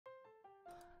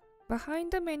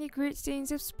Behind the many great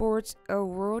scenes of sports, a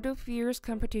world of fierce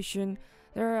competition,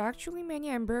 there are actually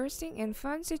many embarrassing and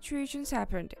fun situations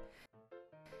happened.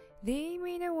 They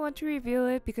may not want to reveal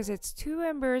it because it's too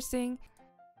embarrassing,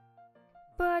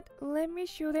 but let me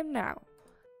show them now.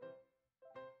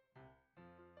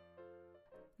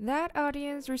 That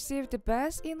audience received the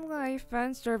best in life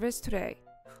fan service today.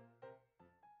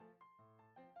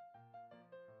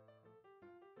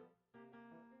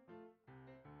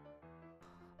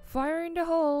 Fire in the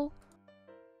hole!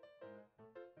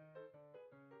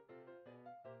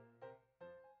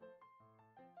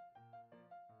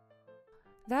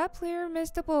 That player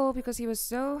missed the ball because he was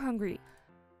so hungry.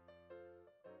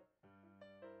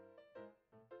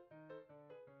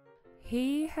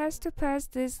 He has to pass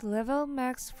this level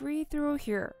max free throw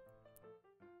here.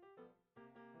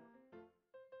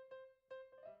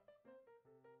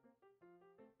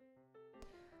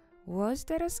 Was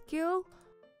that a skill?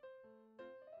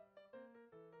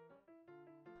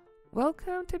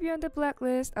 Welcome to be on the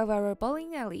blacklist of our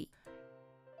bowling alley.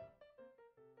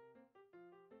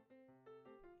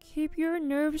 Keep your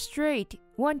nerves straight.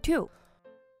 1-2.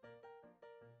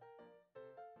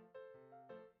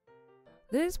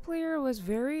 This player was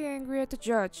very angry at the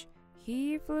judge.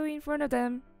 He flew in front of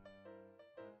them.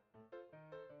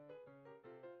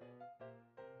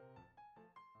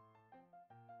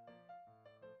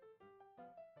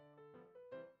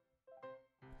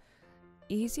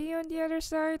 Easy on the other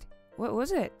side? What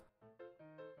was it?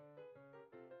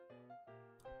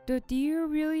 The deer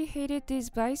really hated this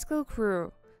bicycle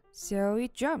crew, so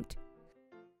it jumped.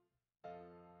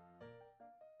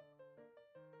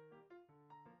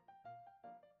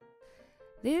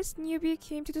 This newbie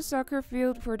came to the soccer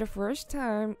field for the first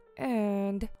time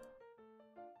and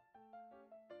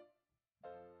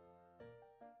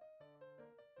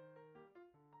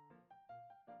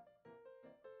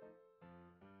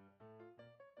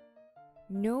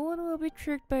no one will be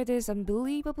tricked by this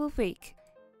unbelievable fake.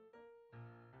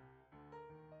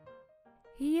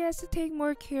 He has to take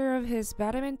more care of his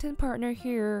badminton partner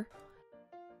here.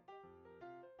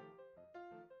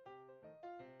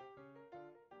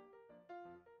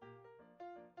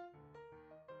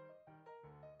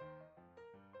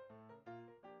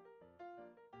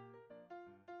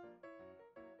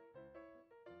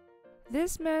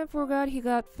 This man forgot he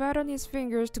got fat on his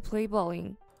fingers to play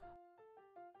bowling.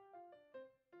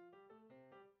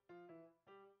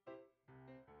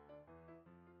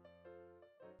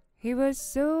 He was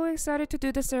so excited to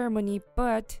do the ceremony,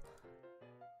 but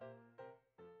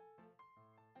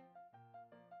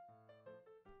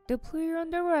the player on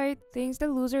the right thinks the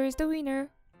loser is the winner.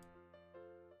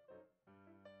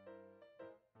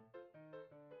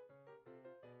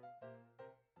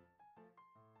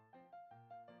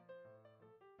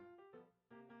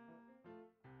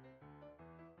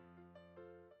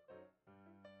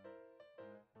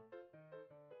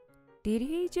 Did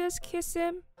he just kiss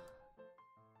him?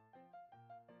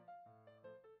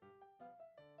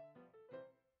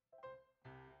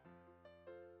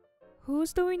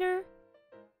 Who's the winner?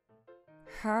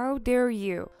 How dare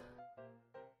you?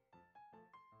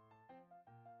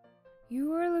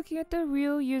 You are looking at the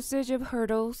real usage of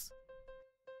hurdles.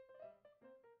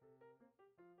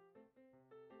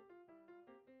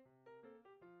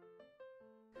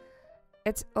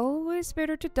 It's always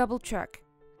better to double check.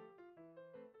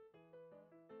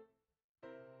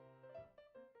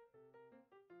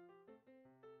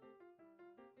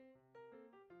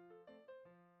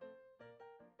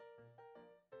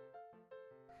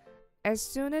 As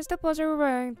soon as the buzzer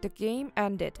rang, the game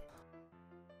ended.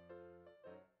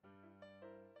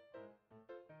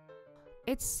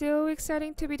 It's so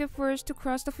exciting to be the first to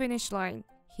cross the finish line.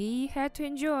 He had to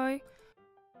enjoy.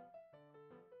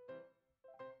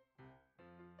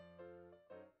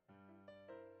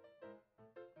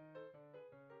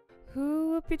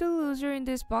 Who would be the loser in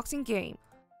this boxing game?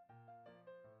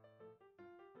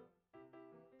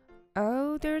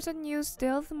 Oh, there's a new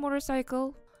stealth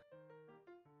motorcycle.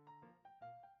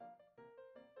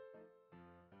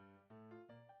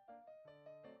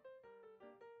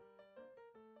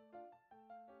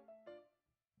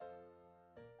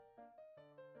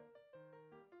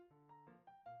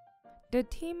 The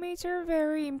teammates are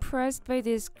very impressed by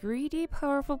this greedy,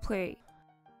 powerful play.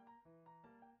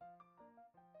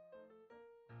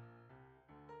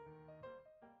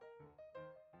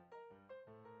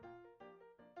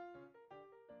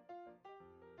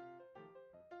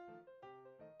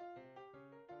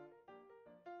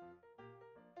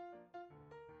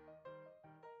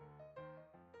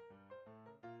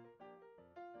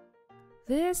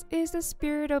 This is the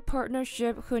spirit of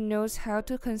partnership who knows how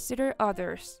to consider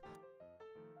others.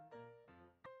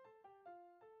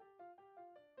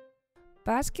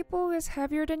 Basketball is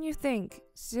heavier than you think,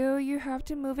 so you have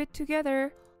to move it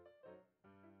together.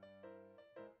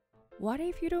 What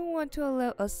if you don't want to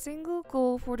allow a single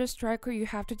goal for the striker you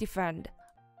have to defend?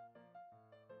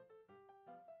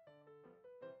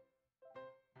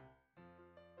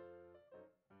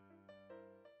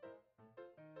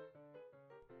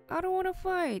 I don't want to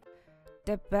fight.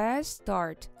 The best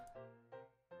start.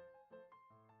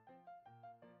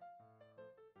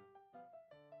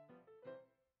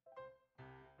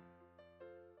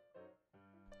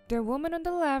 The woman on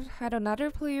the left had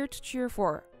another player to cheer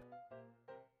for.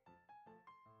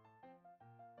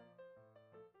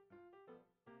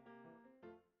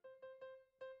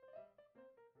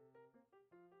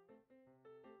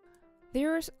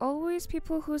 There's always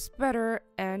people who's better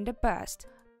and the best.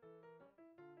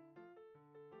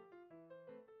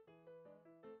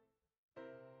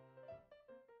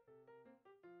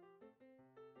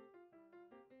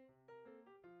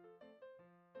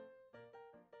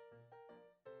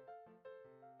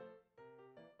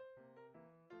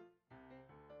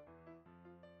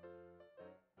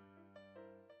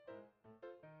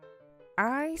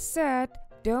 I said,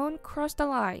 don't cross the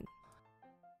line.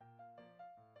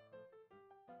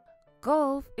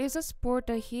 Golf is a sport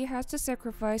that he has to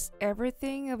sacrifice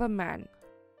everything of a man.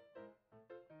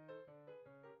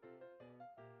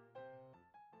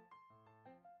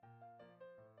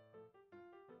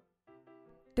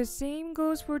 The same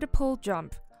goes for the pole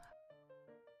jump.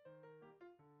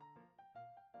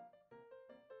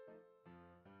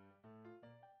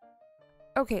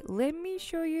 Okay, let me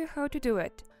show you how to do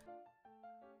it.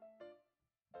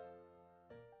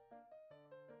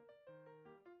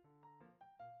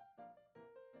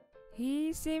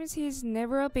 He seems he's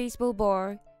never a baseball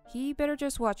boy. He better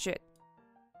just watch it.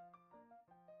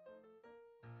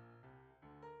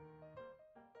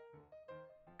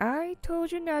 I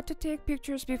told you not to take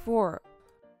pictures before.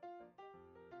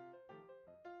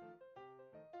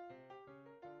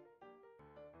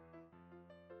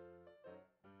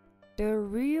 The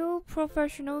real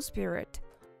professional spirit.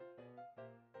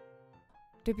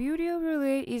 The beauty of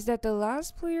relay is that the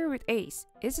last player with ace,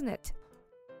 isn't it?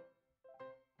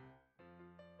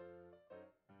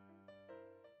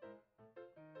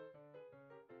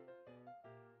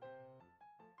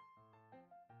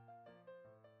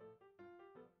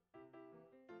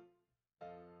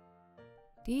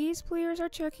 These players are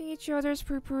checking each other's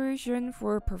preparation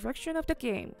for perfection of the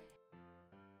game.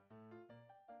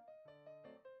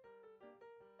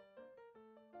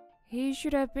 He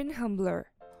should have been humbler.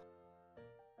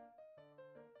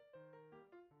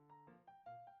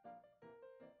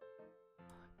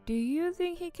 Do you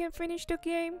think he can finish the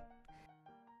game?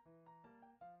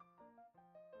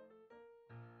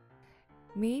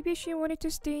 Maybe she wanted to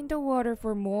stay in the water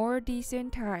for more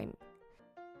decent time.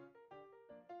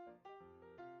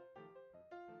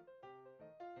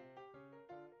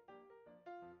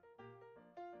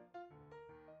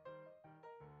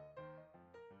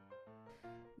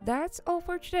 That's all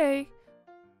for today.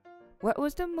 What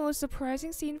was the most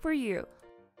surprising scene for you?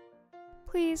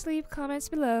 Please leave comments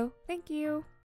below. Thank you.